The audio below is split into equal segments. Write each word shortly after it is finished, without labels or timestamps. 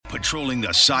patrolling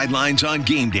the sidelines on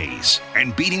game days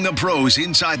and beating the pros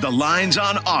inside the lines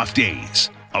on off days.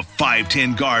 A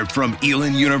 5'10" guard from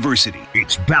Elon University.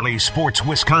 It's Bally Sports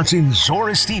Wisconsin,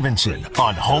 Zora Stevenson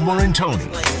on Homer and Tony.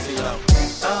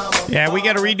 Yeah, we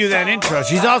got to redo that intro.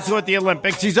 She's also at the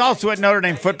Olympics. She's also at Notre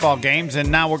Dame football games,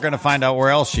 and now we're going to find out where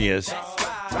else she is.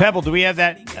 Pebble, do we have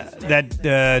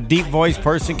that deep voice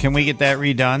person? Can we get that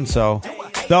redone? So,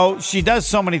 though she does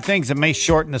so many things, it may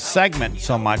shorten the segment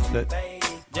so much that...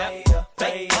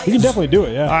 We can definitely do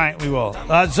it, yeah. All right, we will.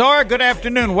 Zora, good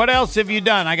afternoon. What else have you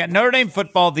done? I got Notre Dame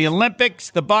football, the Olympics,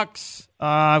 the Bucks.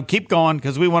 Keep going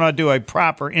because we want to do a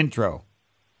proper intro.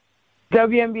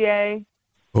 WNBA.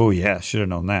 Oh, yeah, should have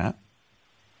known that.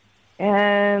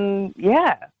 And,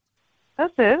 yeah,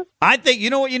 that's it. I think, you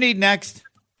know what you need next?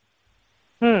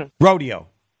 Rodeo.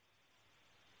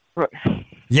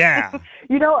 Yeah.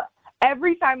 You know,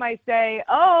 every time I say,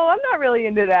 oh, I'm not really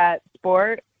into that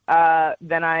sport,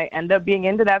 then I end up being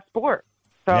into that sport.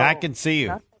 So yeah, I can see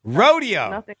you.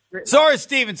 Rodeo. Zora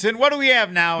Stevenson, what do we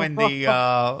have now in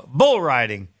the bull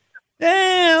riding?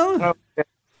 Yeah.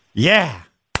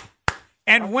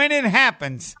 And when it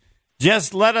happens,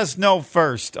 just let us know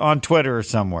first on Twitter or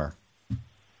somewhere.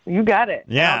 You got it.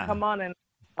 Yeah. I'll come on and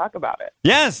talk about it.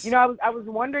 Yes. You know, I was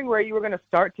wondering where you were going to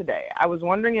start today. I was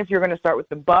wondering if you're going to start with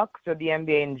the Bucks or the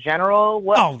NBA in general.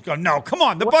 Oh, no, come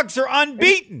on. The Bucks are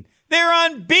unbeaten. They're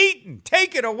unbeaten.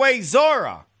 Take it away,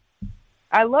 Zora.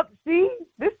 See,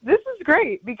 this is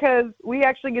great because we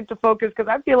actually get to focus because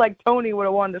I feel like Tony would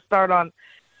have wanted to start on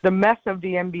the mess of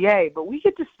the NBA, but we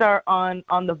get to start on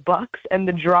the Bucks and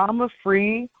the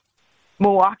drama-free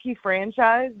Milwaukee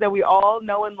franchise that we all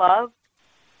know and love.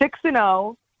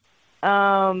 6-0.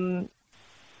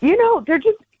 You know, they're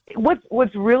just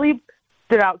what's really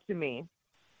stood out to me.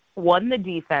 One, the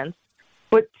defense,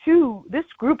 but two, this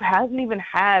group hasn't even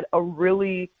had a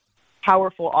really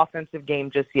powerful offensive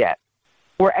game just yet,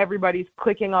 where everybody's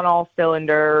clicking on all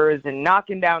cylinders and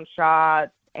knocking down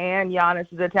shots, and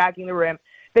Giannis is attacking the rim.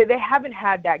 They haven't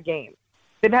had that game.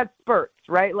 They've had spurts,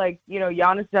 right? Like, you know,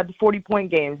 Giannis has had the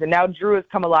 40-point games, and now Drew has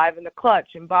come alive in the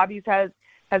clutch, and Bobby's has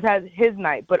had his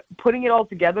night. But putting it all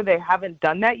together, they haven't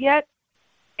done that yet,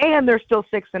 and they're still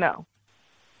 6-0.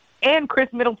 And Chris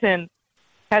Middleton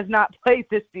has not played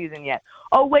this season yet.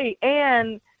 Oh, wait,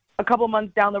 and a couple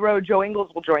months down the road, Joe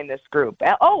Ingles will join this group.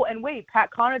 Oh, and wait, Pat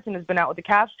Connaughton has been out with the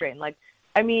calf strain. Like,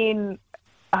 I mean,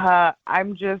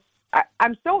 I'm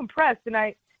so impressed, and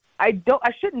I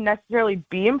shouldn't necessarily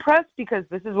be impressed because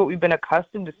this is what we've been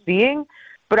accustomed to seeing,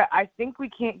 but I think we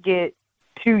can't get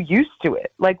too used to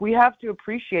it. Like, we have to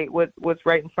appreciate what's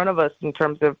right in front of us in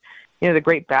terms of, you know, the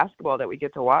great basketball that we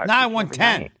get to watch. No, I want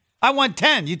 10. I want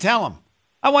 10. You tell them.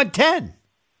 I want 10.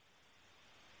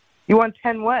 You want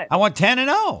 10 what? I want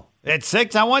 10-0. At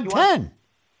 6, I want 10.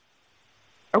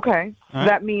 Okay. So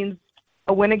that means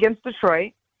a win against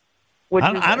Detroit.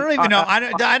 I don't even know.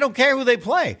 I don't care who they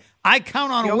play. I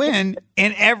count on a win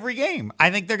in every game.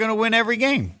 I think they're going to win every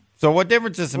game. So what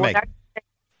difference does it make?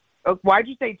 Why'd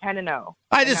you say 10-0?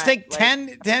 I just think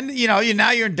 10, you know,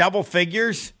 now you're in double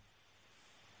figures.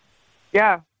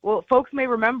 Yeah. Well, folks may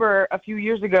remember a few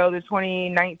years ago, the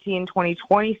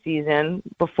 2019-2020 season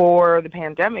before the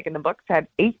pandemic, and the Bucks had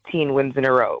 18 wins in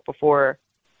a row before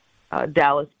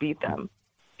Dallas beat them.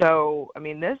 So, I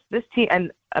mean, this team,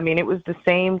 and I mean, it was the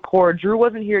same core. Drew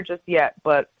wasn't here just yet,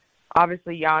 but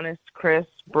obviously Giannis, Chris,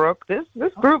 Brooke,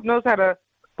 this group knows how to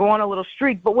go on a little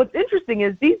streak. But what's interesting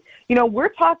is we're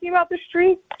talking about the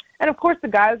streak, and of course the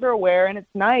guys are aware, and it's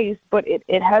nice, but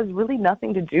it has really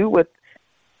nothing to do with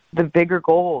the bigger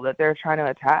goal that they're trying to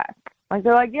attack. Like,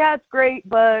 they're like, yeah, it's great,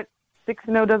 but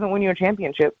 6-0 doesn't win you a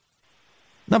championship.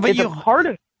 No, but it's a part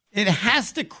of it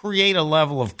has to create a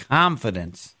level of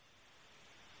confidence.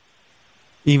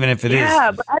 Even if it is.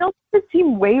 Yeah, but I don't think the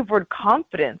team wavered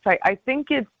confidence. I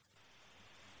think it's,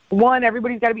 one,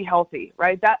 everybody's got to be healthy,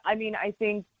 right? I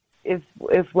think if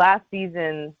last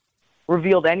season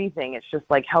revealed anything, it's just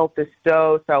like health is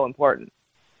so, so important.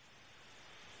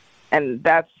 And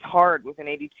that's hard with an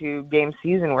 82-game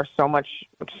season where so much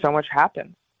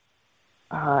happens.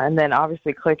 And then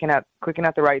obviously clicking at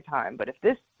the right time. But if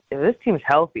this team's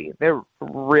healthy, they're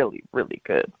really, really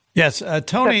good. Yes,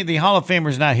 Tony, the Hall of Famer,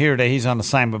 is not here today. He's on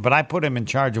assignment, but I put him in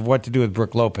charge of what to do with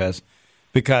Brooke Lopez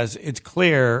because it's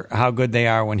clear how good they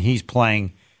are when he's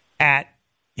playing at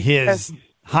his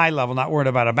high level, not worried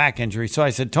about a back injury. So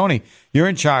I said, Tony, you're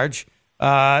in charge.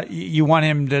 You want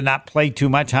him to not play too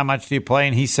much. How much do you play?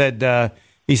 And he said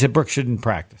Brooke shouldn't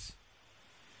practice.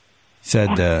 He said,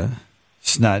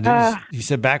 he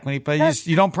said back when he plays,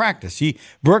 you don't practice.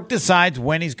 Brooke decides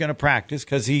when he's going to practice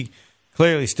because he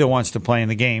clearly still wants to play in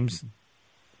the games.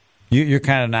 You're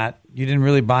kind of not. You didn't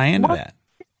really buy into that.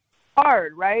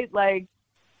 Hard, right? Like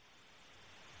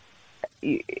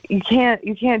you can't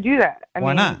do that.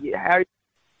 Why not? How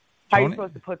are you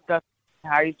supposed to put stuff?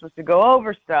 How are you supposed to go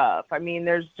over stuff? I mean,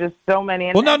 there's just so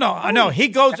many. Well, no. He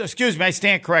goes. Excuse me, I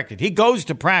stand corrected. He goes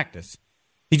to practice.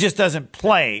 He just doesn't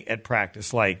play at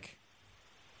practice. Like,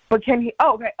 but can he?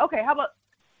 Oh, okay. How about?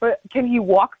 But can he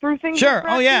walk through things? Sure.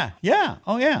 Oh yeah.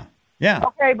 Oh yeah.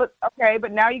 Okay,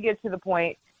 but now you get to the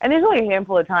point, and there's only a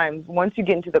handful of times once you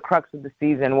get into the crux of the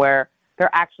season where they're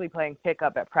actually playing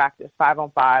pickup at practice,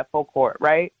 5-on-5, full court,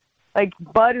 right? Like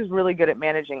Bud is really good at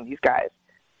managing these guys.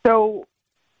 So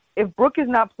if Brook is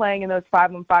not playing in those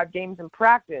 5-on-5 games in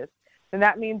practice, then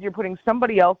that means you're putting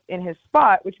somebody else in his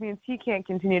spot, which means he can't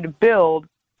continue to build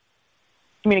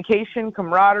communication,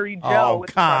 camaraderie, gel. Oh,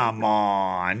 come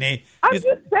on. I'm just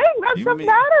saying that stuff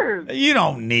matters. You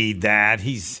don't need that.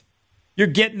 You're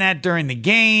getting that during the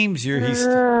games. You're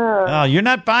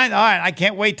not buying. All right, I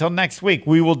can't wait till next week.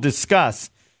 We will discuss.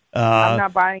 I'm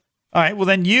not buying. All right, well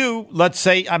then let's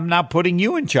say I'm not putting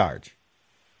you in charge.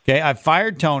 Okay, I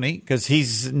fired Tony because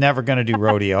he's never going to do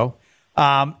rodeo.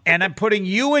 And I'm putting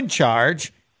you in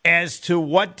charge as to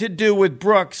what to do with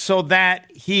Brooks so that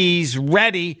he's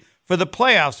ready for the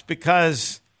playoffs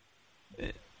because...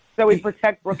 So we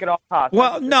protect Brook at all costs.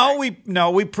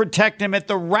 Well, we protect him at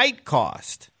the right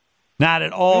cost, not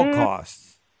at all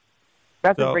costs.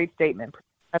 That's a great statement.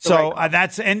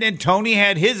 And Tony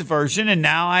had his version, and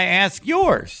now I ask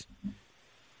yours.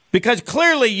 Because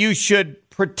clearly you should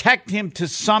protect him to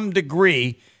some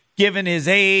degree, given his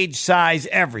age, size,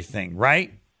 everything,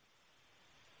 right?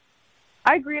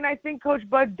 I agree, and I think Coach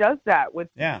Bud does that with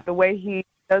the way he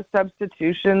does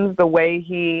substitutions, the way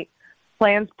he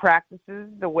plans practices,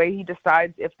 the way he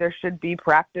decides if there should be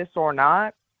practice or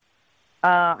not.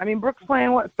 Brooks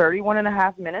playing, 31 and a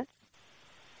half minutes?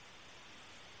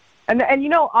 And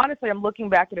honestly, I'm looking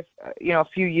back at a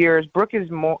few years. Brook is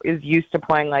used to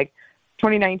playing like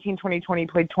 2019, 2020,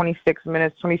 played 26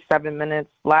 minutes, 27 minutes.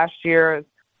 Last year is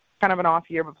kind of an off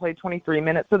year, but played 23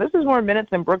 minutes. So this is more minutes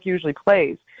than Brook usually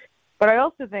plays. But I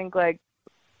also think like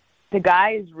the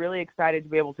guy is really excited to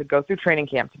be able to go through training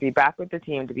camp, to be back with the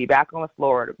team, to be back on the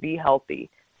floor, to be healthy.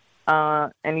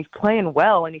 And he's playing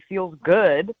well and he feels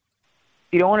good.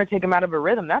 You don't want to take him out of a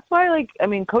rhythm. That's why,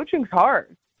 coaching's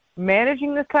hard.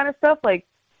 Managing this kind of stuff,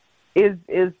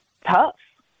 is tough.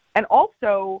 And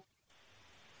also,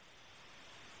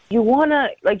 you want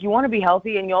to be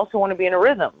healthy and you also want to be in a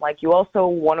rhythm. Like, you also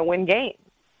want to win games.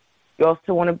 You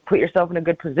also want to put yourself in a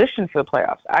good position for the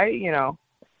playoffs.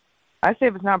 I say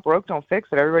if it's not broke, don't fix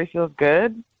it. Everybody feels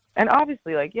good. And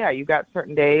obviously, you got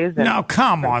certain days. No,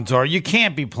 come on, Zora. You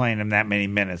can't be playing him that many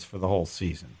minutes for the whole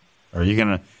season. Are you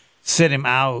going to sit him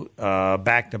out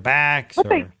back-to-backs?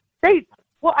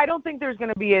 Well, I don't think there's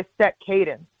going to be a set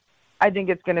cadence. I think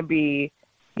it's going to be,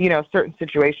 certain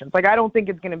situations. I don't think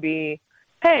it's going to be,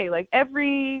 hey,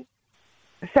 every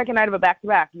second night of a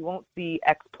back-to-back, you won't see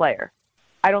X player.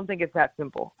 I don't think it's that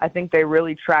simple. I think they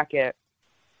really track it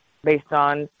based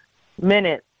on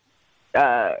minutes,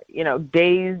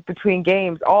 days between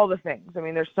games, all the things.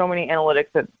 There's so many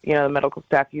analytics that, the medical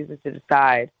staff uses to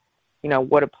decide,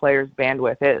 what a player's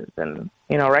bandwidth is. And,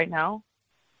 right now,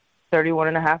 31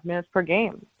 and a half minutes per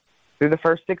game through the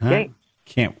first 6 games.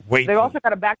 Can't wait. They've also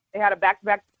got they had a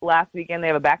back-to-back last weekend. They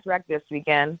have a back-to-back this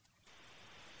weekend.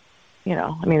 The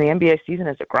NBA season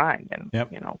is a grind. And,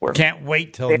 can't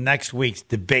wait till next week's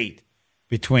debate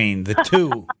between the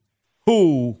two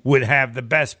who would have the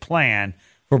best plan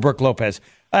for Brook Lopez.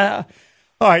 All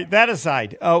right, that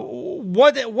aside,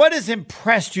 what has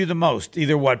impressed you the most?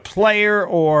 Either what player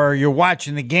or you're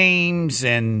watching the games,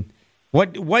 and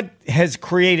what has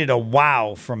created a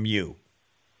wow from you?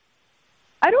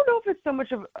 I don't know if it's so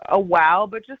much of a wow,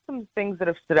 but just some things that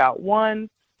have stood out. One,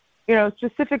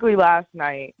 specifically last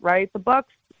night, right? The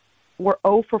Bucks were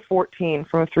 0 for 14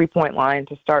 from a three-point line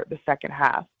to start the second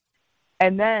half.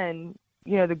 And then,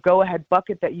 the go-ahead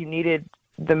bucket that you needed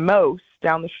the most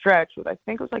down the stretch, with I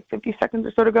think it was 50 seconds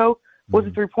or so to go, was a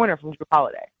three-pointer from Jrue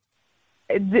Holiday.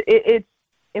 It's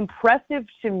impressive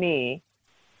to me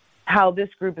how this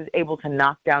group is able to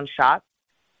knock down shots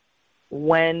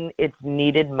when it's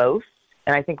needed most.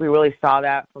 And I think we really saw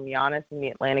that from Giannis in the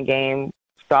Atlanta game,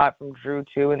 saw it from Jrue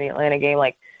too in the Atlanta game.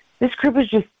 This group is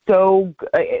just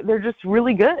they're just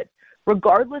really good.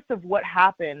 Regardless of what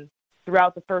happened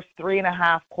throughout the first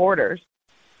 3.5 quarters,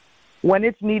 when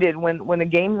it's needed, when the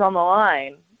game's on the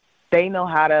line, they know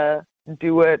how to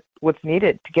do what's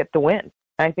needed to get the win.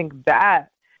 And I think that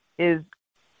is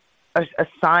a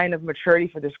sign of maturity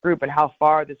for this group and how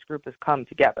far this group has come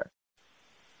together.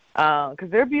 Because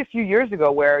there'd be a few years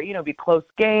ago where, it'd be a close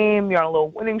game, you're on a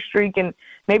little winning streak, and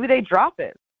maybe they drop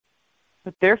it.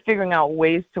 But they're figuring out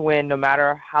ways to win no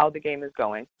matter how the game is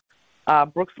going.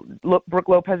 Brooke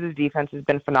Lopez's defense has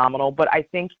been phenomenal, but I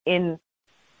think in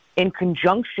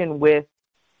conjunction with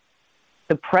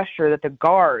the pressure that the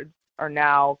guards are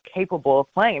now capable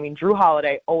of playing. I mean, Drew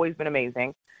Holiday, always been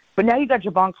amazing. But now you got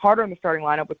Javon Carter in the starting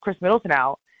lineup with Chris Middleton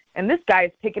out, and this guy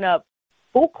is picking up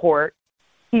full court.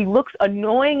 He looks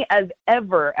annoying as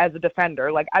ever as a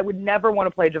defender. Like, I would never want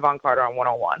to play Javon Carter on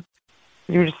one-on-one.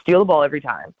 You just steal the ball every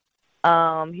time.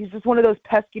 He's just one of those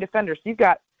pesky defenders. So you've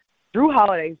got Drew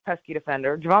Holiday, who's a pesky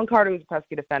defender, Javon Carter, who's a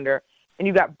pesky defender, and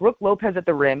you've got Brooke Lopez at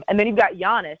the rim, and then you've got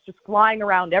Giannis just flying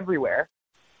around everywhere.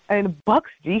 I mean, the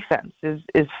Bucks' defense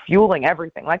is fueling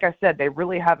everything. Like I said, they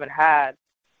really haven't had,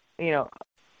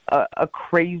 a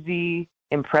crazy,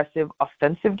 impressive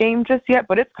offensive game just yet,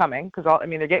 but it's coming because,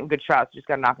 they're getting good shots. You just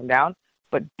got to knock them down.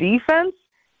 But defense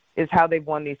is how they've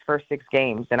won these first 6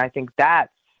 games, and I think that's,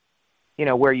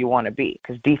 where you want to be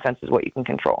because defense is what you can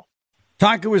control.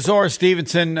 Talking with Zora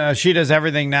Stephenson. She does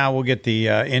everything now. We'll get the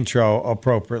intro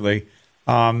appropriately.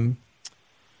 I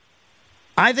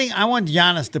think I want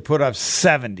Giannis to put up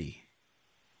 70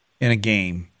 in a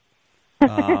game.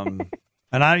 And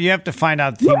you have to find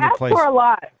out the team that plays. You asked for a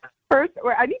lot. First,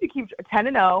 I need to keep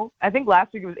 10-0. I think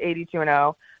last week it was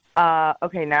 82-0.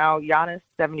 Okay, now Giannis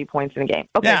 70 points in a game.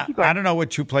 Okay, yeah, keep going. I don't know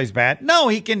what who plays bad. No,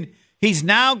 he can. He's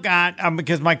now got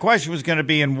because my question was going to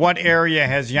be in what area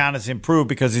has Giannis improved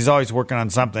because he's always working on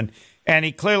something, and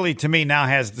he clearly to me now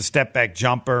has the step back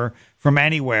jumper from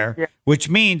anywhere, which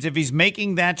means if he's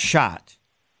making that shot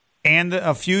and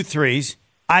a few threes,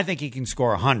 I think he can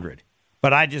score 100.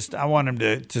 But I want him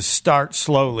to start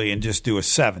slowly and just do a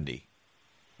 70.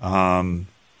 I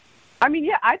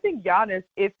think Giannis,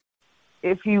 if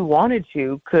he wanted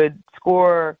to, could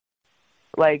score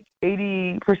like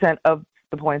 80% of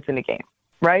the points in the game,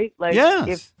 right? Like,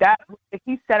 if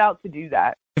he set out to do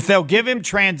that. If they'll give him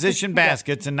transition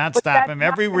baskets and not stop him,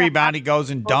 every rebound he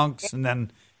goes and dunks and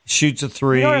then shoots a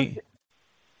three.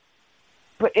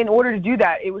 But in order to do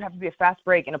that, it would have to be a fast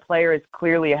break, and a player is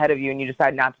clearly ahead of you, and you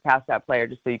decide not to pass that player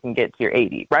just so you can get to your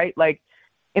 80, right? Like,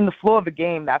 in the flow of a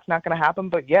game, that's not going to happen.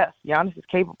 But, yes, Giannis is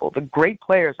capable. The great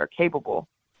players are capable.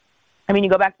 I mean, you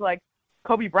go back to, like,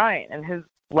 Kobe Bryant and his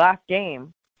last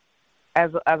game as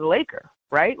a Laker,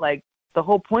 right? Like, the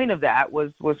whole point of that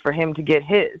was for him to get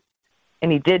his,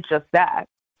 and he did just that.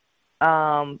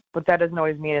 But that doesn't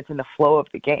always mean it's in the flow of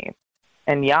the game.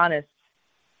 And Giannis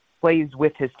plays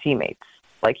with his teammates.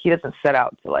 Like, he doesn't set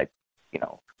out to,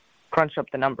 crunch up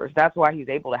the numbers. That's why he's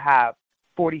able to have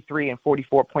 43 and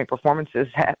 44-point performances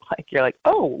that, you're like,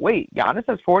 oh, wait, Giannis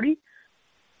has 40?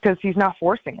 Because he's not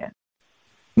forcing it.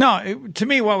 No, to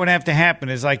me, what would have to happen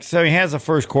is, so he has a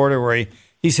first quarter where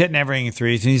he's hitting everything in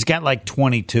threes, and he's got,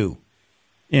 22.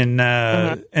 And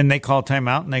they call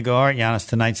timeout, and they go, all right, Giannis,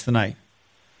 tonight's the night.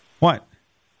 What?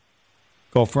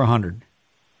 Go for 100.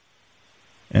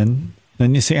 And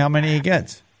then you see how many he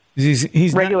gets. He's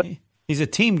a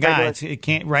team guy. It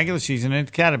can't regular season.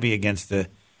 It's got to be against the.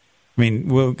 I mean,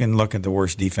 we can look at the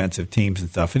worst defensive teams and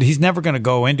stuff, and he's never going to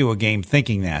go into a game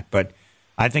thinking that. But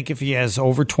I think if he has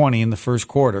over 20 in the first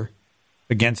quarter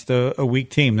against a weak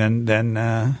team,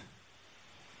 then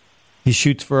he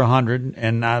shoots for 100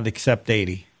 and not accept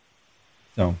 80.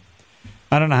 So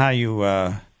I don't know how you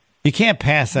can't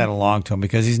pass that along to him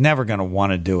because he's never going to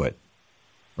want to do it,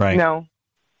 right?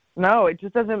 No, it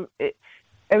just doesn't.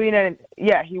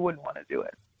 He wouldn't want to do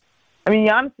it. I mean,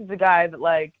 Giannis is a guy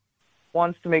that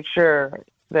wants to make sure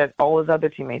that all his other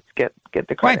teammates get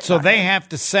the credit. Right, so they have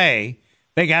to say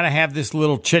they got to have this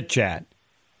little chit chat.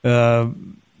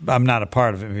 I'm not a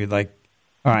part of it. Be like,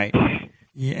 all right,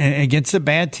 against a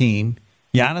bad team,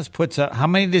 Giannis puts up. How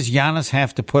many does Giannis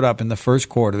have to put up in the first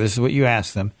quarter? This is what you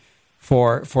ask them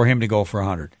for him to go for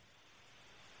 100,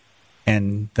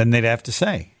 and then they'd have to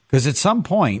say. Because at some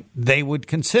point, they would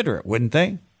consider it, wouldn't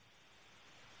they?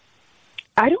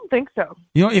 I don't think so.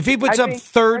 If he puts up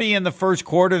 30 in the first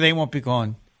quarter, they won't be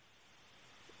going,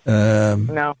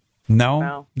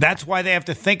 No. That's why they have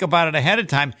to think about it ahead of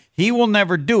time. He will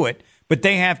never do it, but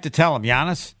they have to tell him,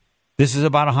 Giannis, this is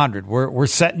about 100. We're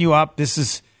setting you up.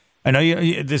 I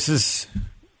know this is.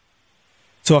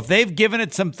 So if they've given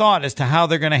it some thought as to how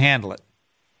they're going to handle it,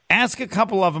 ask a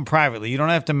couple of them privately. You don't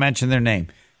have to mention their name.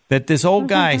 That this old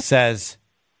guy says,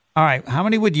 all right, how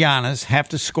many would Giannis have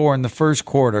to score in the first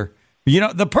quarter?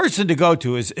 The person to go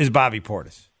to is Bobby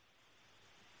Portis.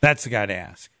 That's the guy to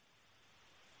ask.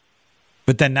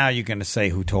 But then now you're going to say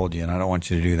who told you, and I don't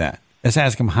want you to do that. Let's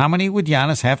ask him, how many would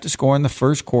Giannis have to score in the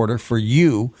first quarter for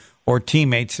you or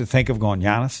teammates to think of going,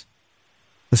 Giannis,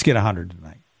 Let's get 100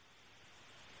 tonight.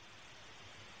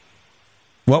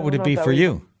 What would it be for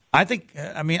you? I think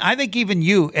even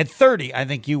you at 30, I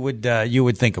think you would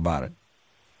think about it.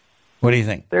 What do you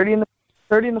think? 30 in the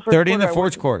first 30 in the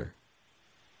fourth quarter.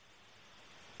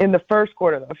 In the first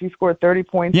quarter, though, if you scored 30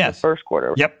 points in the first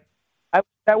quarter, yep,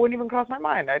 that wouldn't even cross my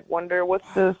mind. I'd wonder what's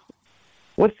the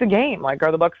game? Like,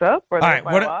 are the Bucks up? Or all right,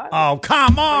 oh,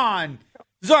 come on,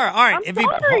 Zora. All right,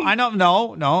 I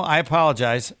know, no, I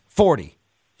apologize. 40.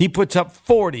 He puts up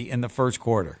 40 in the first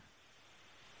quarter.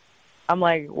 I'm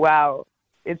like, wow,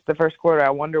 it's the first quarter. I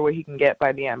wonder what he can get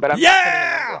by the end. But I'm not putting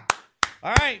a number.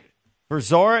 All right, for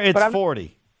Zora, it's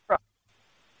 40.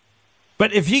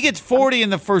 But if he gets 40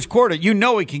 in the first quarter, you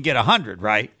know he can get 100,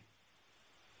 right?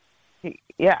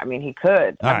 Yeah, I mean, he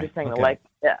could. All I'm just saying,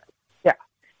 yeah.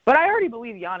 But I already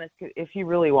believe Giannis, if he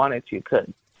really wanted to,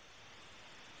 could.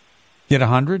 Get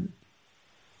 100?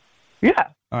 Yeah.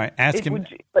 All right, ask him.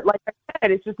 But like I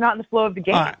said, it's just not in the flow of the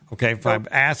game. All right, okay, fine.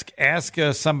 Ask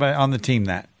somebody on the team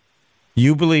that.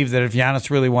 You believe that if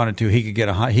Giannis really wanted to, he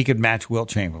could match Wilt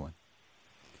Chamberlain.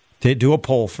 Do a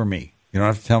poll for me. You don't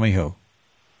have to tell me who.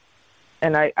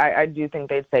 And I do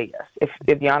think they'd say yes.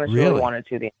 If Giannis really wanted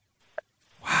to.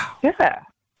 Wow. Yeah.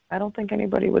 I don't think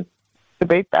anybody would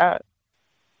debate that.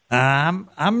 I'm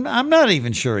not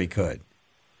even sure he could.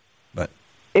 But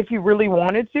if he really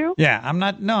wanted to? Yeah, I'm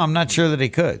not sure that he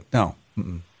could. No.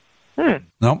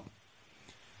 Nope.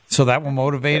 So that will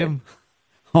motivate him.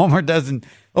 Old man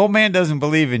doesn't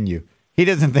believe in you. He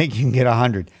doesn't think you can get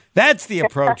 100. That's the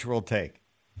approach we'll take.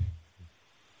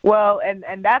 Well, and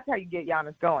that's how you get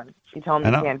Giannis going. You tell him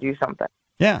he can't do something.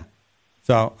 Yeah.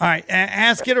 So, all right,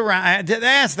 ask it around.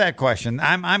 Ask that question.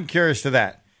 I'm curious to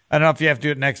that. I don't know if you have to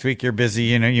do it next week. You're busy.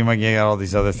 You know, you might get all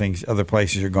these other things, other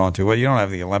places you're going to. Well, you don't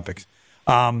have the Olympics.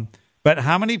 But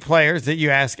how many players that you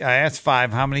ask? I asked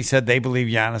 5. How many said they believe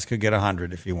Giannis could get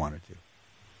 100 if he wanted to?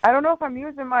 I don't know if I'm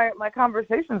using my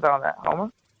conversations on that,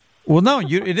 Homer. Well, no,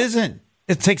 it isn't.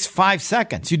 It takes 5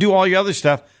 seconds. You do all your other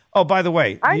stuff. Oh, by the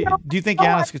way, do you think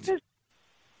Giannis could?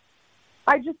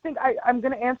 I just think I'm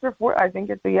going to answer for it. I think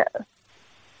it's a yes.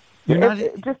 You're not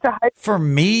for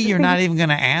me. You're not even going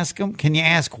to ask him. Can you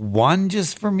ask one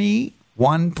just for me?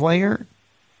 One player?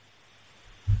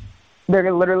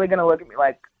 They're literally going to look at me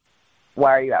like,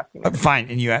 "Why are you asking me?" Fine,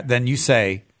 and then you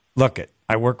say, "Look,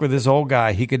 I work with this old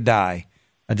guy. He could die.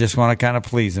 I just want to kind of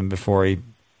please him before he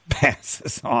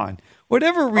passes on."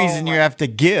 Whatever reason you have to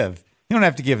give. You don't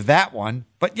have to give that one,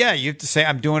 but yeah, you have to say,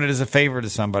 "I'm doing it as a favor to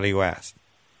somebody who asked."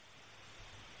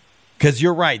 Because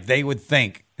you're right. They would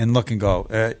think and look and go,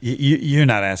 you're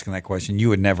not asking that question. You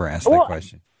would never ask that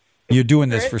question. You're doing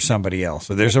this for somebody else.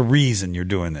 So there's a reason you're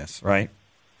doing this, right?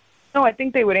 No, I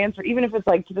think they would answer, even if it's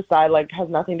like to the side, like has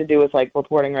nothing to do with like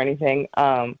reporting or anything.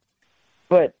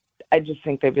 But I just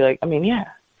think they'd be like, I mean, yeah,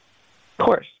 of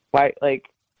course. Why? Like,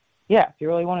 yeah, if you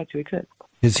really wanted to, he could.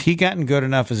 Has he gotten good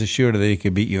enough as a shooter that he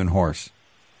could beat you in horse?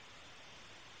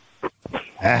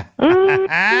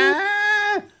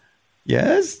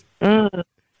 Yes?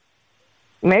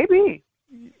 Maybe.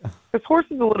 Because horse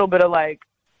is a little bit of like...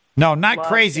 No, not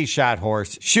crazy shot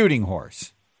horse. Shooting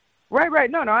horse. Right.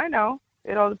 No, I know.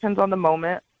 It all depends on the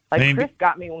moment. Like Chris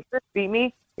got me. When Chris beat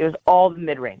me, it was all the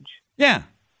mid-range. Yeah.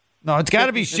 No, it's got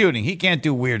to be shooting. He can't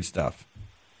do weird stuff.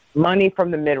 Money from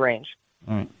the mid-range.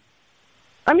 All right.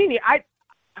 I mean,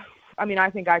 I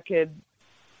think I could...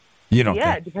 You don't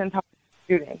Yeah, think. it depends how I'm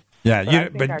shooting. Yeah,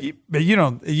 but you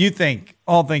don't. You think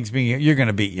all things being, you're going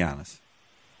to beat Giannis.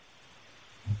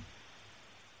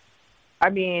 I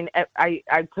mean,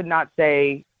 I could not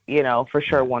say, for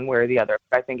sure one way or the other.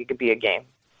 I think it could be a game.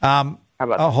 How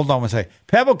about that? Hold on one second.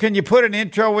 Pebble, can you put an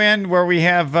intro in where we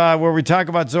have where we talk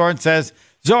about Zora and says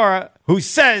Zora, who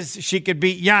says she could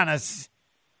beat Giannis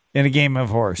in a game of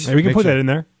horse? Hey, we can put that in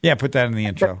there. Yeah, put that in the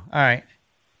intro. All right.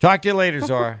 Talk to you later,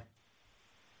 Zora.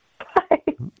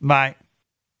 Bye.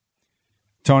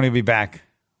 Tony will be back,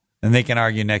 and they can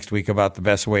argue next week about the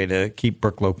best way to keep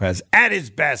Brook Lopez at his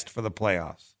best for the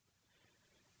playoffs.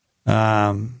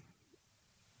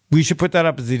 We should put that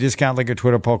up as the Discount Liquor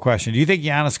Twitter poll question. Do you think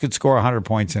Giannis could score 100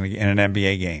 points in an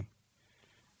NBA game?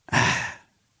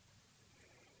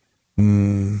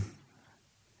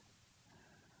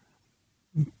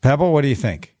 Pebble, what do you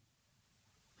think?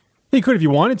 He could if he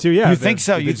wanted to, yeah. You think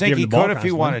so? You think he could if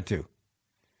he wanted to?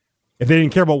 If they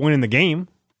didn't care about winning the game.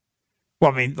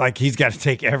 Well, I mean, like he's got to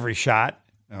take every shot.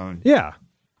 Yeah.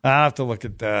 I'll have to look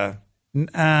at the...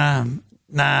 Nah,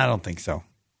 I don't think so.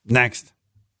 Next.